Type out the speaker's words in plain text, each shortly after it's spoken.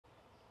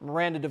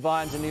Miranda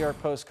Devine's a New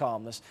York Post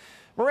columnist.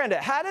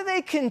 Miranda, how do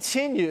they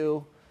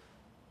continue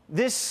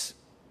this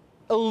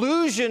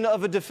illusion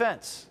of a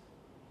defense?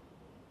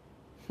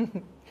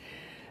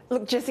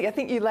 Look, Jesse, I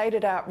think you laid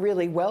it out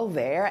really well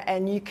there,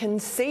 and you can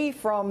see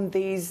from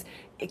these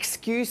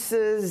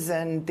excuses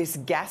and this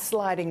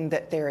gaslighting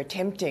that they're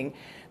attempting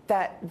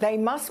that they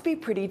must be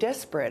pretty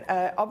desperate.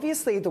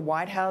 Obviously, the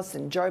White House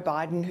and Joe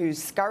Biden,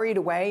 who's scurried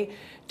away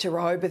to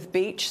Rehoboth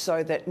Beach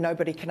so that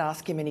nobody can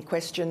ask him any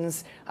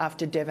questions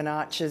after Devon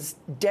Archer's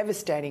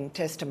devastating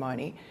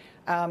testimony,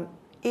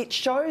 it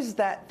shows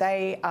that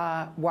they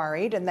are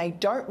worried and they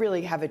don't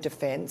really have a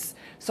defence.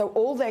 So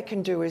all they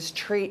can do is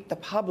treat the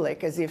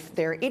public as if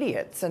they're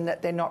idiots and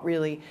that they're not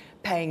really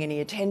paying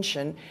any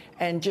attention,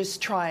 and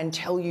just try and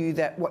tell you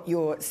that what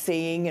you're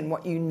seeing and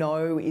what you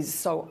know is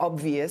so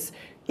obvious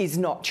is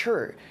not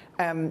true.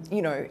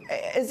 You know,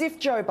 as if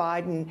Joe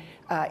Biden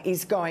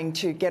is going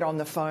to get on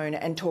the phone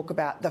and talk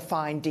about the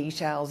fine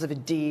details of a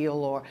deal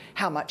or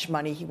how much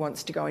money he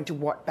wants to go into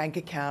what bank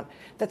account.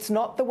 That's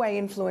not the way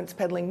influence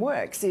peddling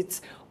works.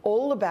 It's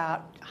all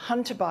about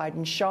Hunter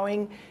Biden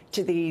showing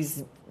to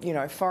these, you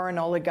know, foreign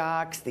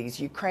oligarchs, these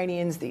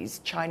Ukrainians,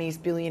 these Chinese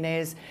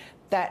billionaires,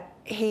 that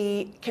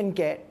he can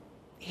get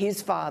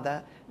his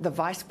father, the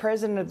Vice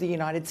President of the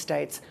United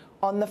States,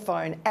 on the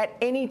phone at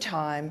any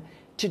time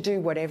to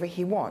do whatever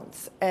he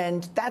wants.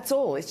 And that's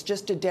all. It's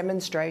just a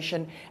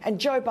demonstration. And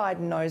Joe Biden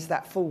knows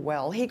that full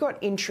well. He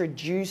got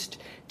introduced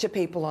to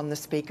people on the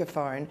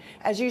speakerphone.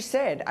 As you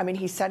said, I mean,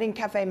 he sat in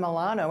Cafe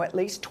Milano at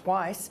least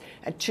twice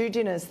at 2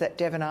 dinners that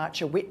Devon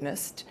Archer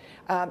witnessed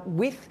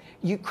with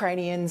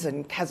Ukrainians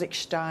and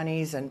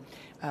Kazakhstanis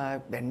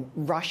and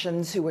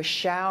Russians who were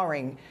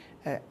showering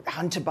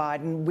Hunter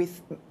Biden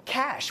with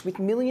cash, with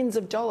millions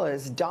of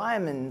dollars,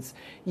 diamonds,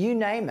 you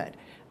name it.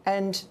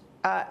 And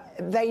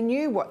they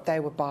knew what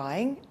they were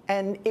buying,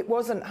 and it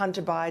wasn't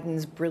Hunter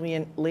Biden's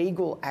brilliant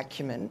legal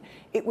acumen.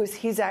 It was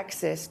his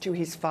access to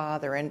his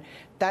father, and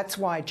that's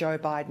why Joe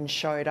Biden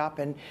showed up.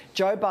 And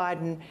Joe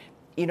Biden,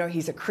 you know,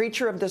 he's a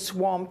creature of the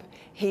swamp.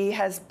 He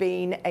has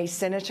been a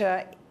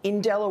senator in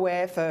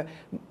Delaware for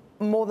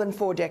more than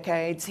 4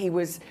 decades. He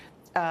was,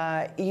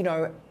 you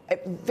know,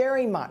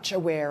 very much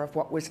aware of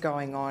what was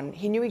going on.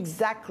 He knew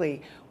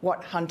exactly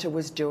what Hunter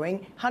was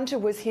doing. Hunter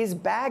was his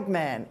bag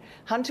man.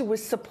 Hunter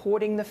was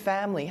supporting the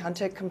family.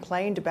 Hunter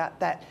complained about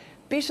that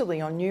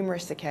bitterly on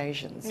numerous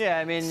occasions. Yeah,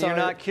 I mean, so you're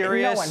not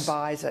curious. No one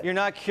buys it. You're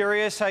not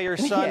curious how your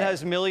son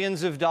has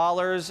millions of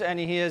dollars and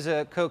he has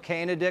a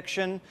cocaine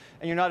addiction,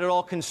 and you're not at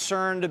all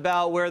concerned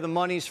about where the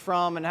money's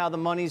from and how the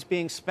money's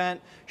being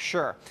spent?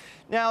 Sure.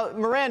 Now,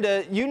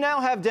 Miranda, you now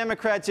have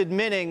Democrats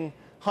admitting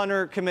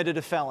Hunter committed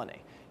a felony.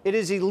 It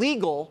is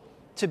illegal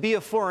to be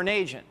a foreign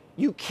agent.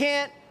 You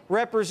can't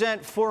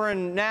represent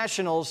foreign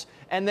nationals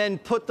and then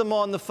put them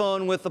on the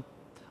phone with an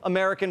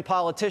American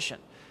politician.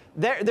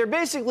 They're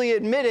basically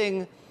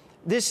admitting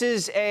this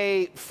is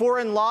a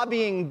foreign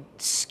lobbying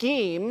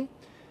scheme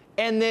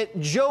and that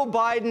Joe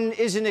Biden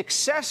is an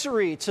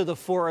accessory to the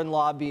foreign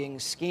lobbying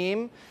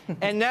scheme.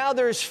 And now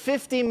there's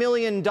 $50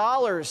 million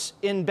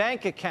in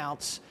bank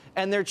accounts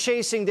and they're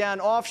chasing down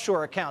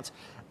offshore accounts.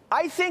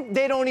 I think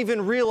they don't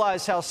even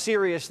realize how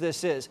serious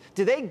this is.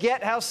 Do they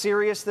get how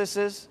serious this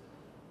is?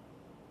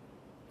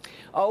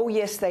 Oh,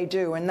 yes, they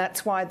do. And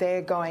that's why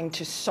they're going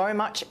to so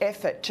much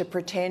effort to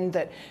pretend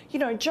that, you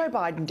know, Joe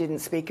Biden didn't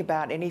speak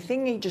about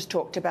anything. He just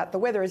talked about the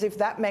weather, as if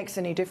that makes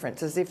any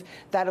difference, as if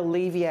that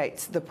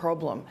alleviates the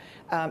problem.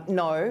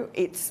 No,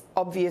 it's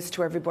obvious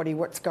to everybody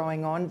what's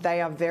going on. They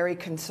are very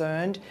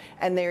concerned,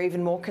 and they're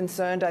even more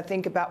concerned, I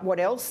think, about what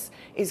else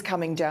is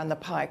coming down the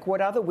pike. What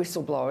other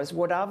whistleblowers,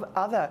 what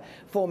other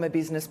former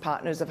business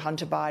partners of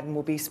Hunter Biden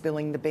will be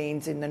spilling the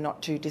beans in the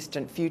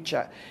not-too-distant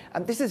future.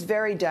 This is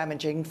very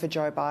damaging for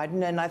Joe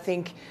Biden. And I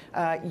think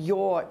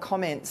your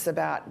comments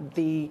about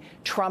the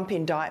Trump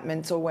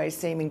indictments always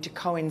seeming to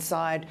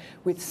coincide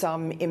with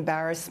some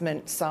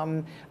embarrassment,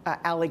 some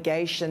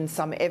allegation,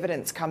 some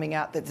evidence coming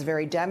out that's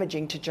very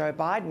damaging to Joe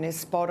Biden is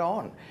spot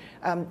on.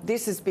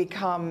 This has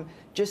become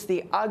just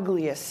the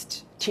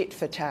ugliest tit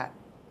for tat.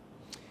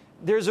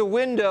 There's a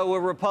window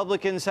where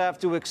Republicans have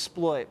to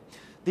exploit.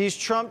 These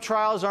Trump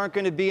trials aren't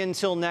going to be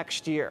until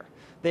next year.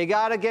 They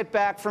got to get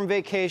back from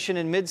vacation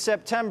in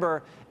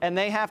mid-September, and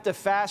they have to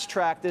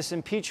fast-track this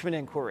impeachment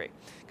inquiry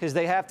because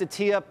they have to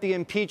tee up the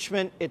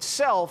impeachment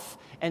itself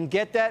and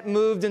get that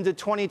moved into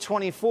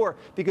 2024.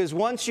 Because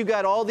once you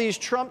got all these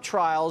Trump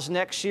trials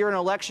next year, an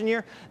election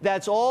year,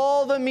 that's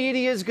all the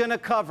media is going to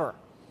cover.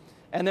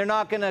 And they're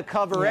not going to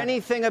cover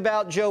anything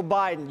about Joe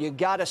Biden. You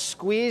got to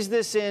squeeze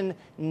this in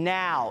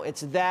now.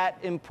 It's that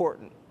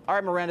important. All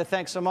right, Miranda,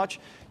 thanks so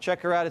much.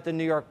 Check her out at the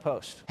New York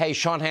Post. Hey,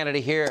 Sean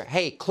Hannity here.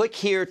 Hey, click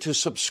here to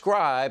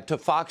subscribe to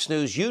Fox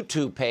News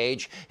YouTube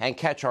page and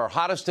catch our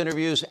hottest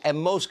interviews and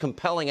most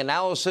compelling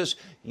analysis.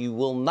 You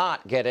will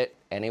not get it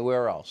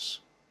anywhere else.